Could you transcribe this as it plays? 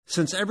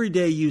Since every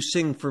day you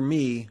sing for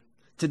me,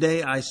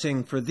 today I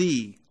sing for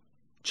thee,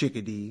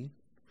 chickadee.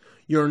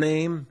 Your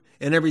name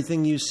and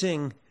everything you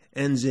sing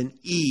ends in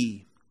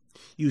E.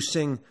 You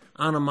sing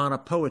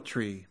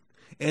onomatopoetry,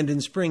 and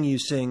in spring you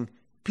sing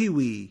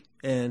pee-wee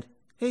and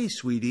hey,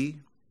 sweetie.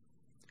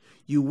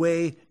 You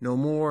weigh no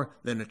more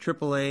than a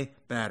AAA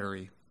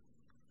battery.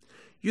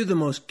 You're the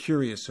most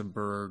curious of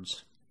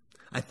birds.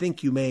 I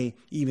think you may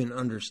even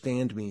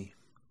understand me.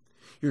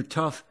 You're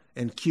tough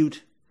and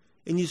cute,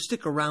 and you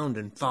stick around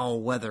in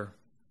foul weather.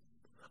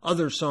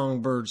 Other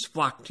songbirds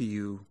flock to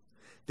you.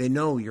 They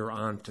know you're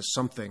on to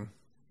something.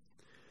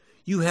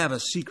 You have a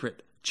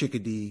secret,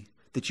 chickadee,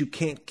 that you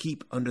can't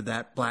keep under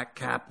that black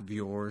cap of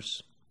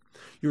yours.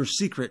 Your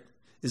secret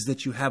is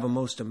that you have a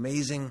most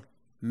amazing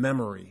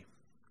memory.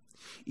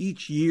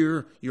 Each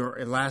year, your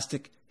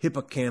elastic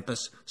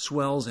hippocampus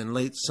swells in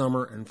late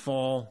summer and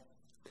fall.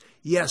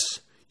 Yes,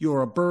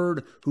 you're a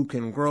bird who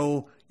can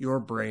grow your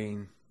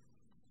brain.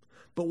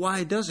 But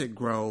why does it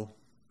grow?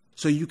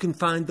 So you can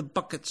find the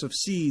buckets of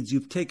seeds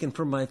you've taken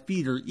from my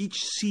feeder,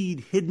 each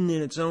seed hidden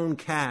in its own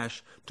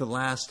cache to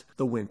last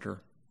the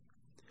winter.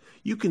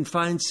 You can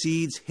find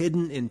seeds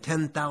hidden in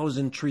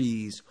 10,000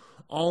 trees,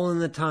 all in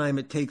the time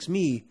it takes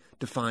me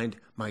to find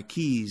my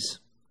keys.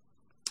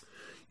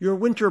 Your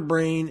winter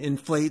brain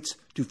inflates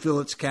to fill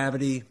its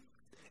cavity,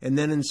 and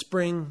then in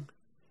spring,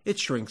 it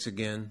shrinks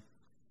again.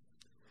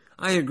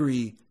 I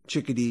agree,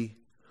 chickadee,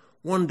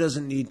 one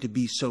doesn't need to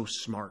be so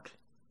smart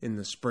in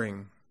the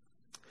spring.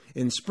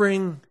 In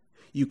spring,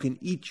 you can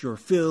eat your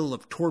fill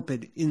of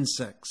torpid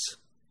insects.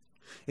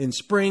 In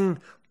spring,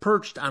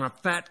 perched on a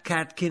fat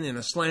catkin in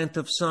a slant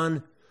of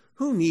sun,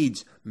 who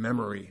needs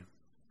memory?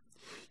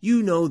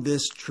 You know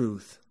this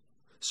truth.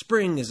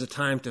 Spring is a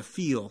time to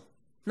feel,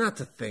 not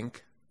to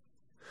think.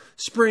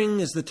 Spring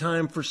is the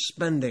time for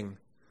spending,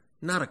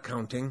 not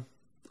accounting.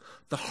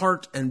 The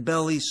heart and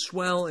belly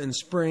swell in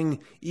spring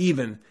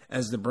even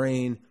as the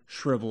brain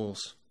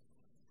shrivels.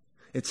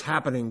 It's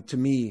happening to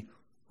me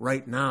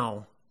right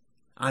now.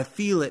 I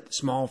feel it,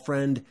 small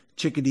friend,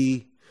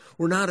 chickadee.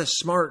 We're not as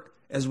smart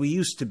as we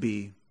used to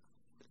be.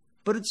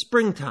 But it's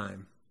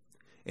springtime,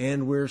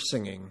 and we're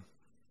singing.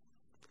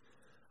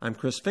 I'm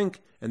Chris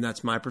Fink, and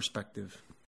that's my perspective.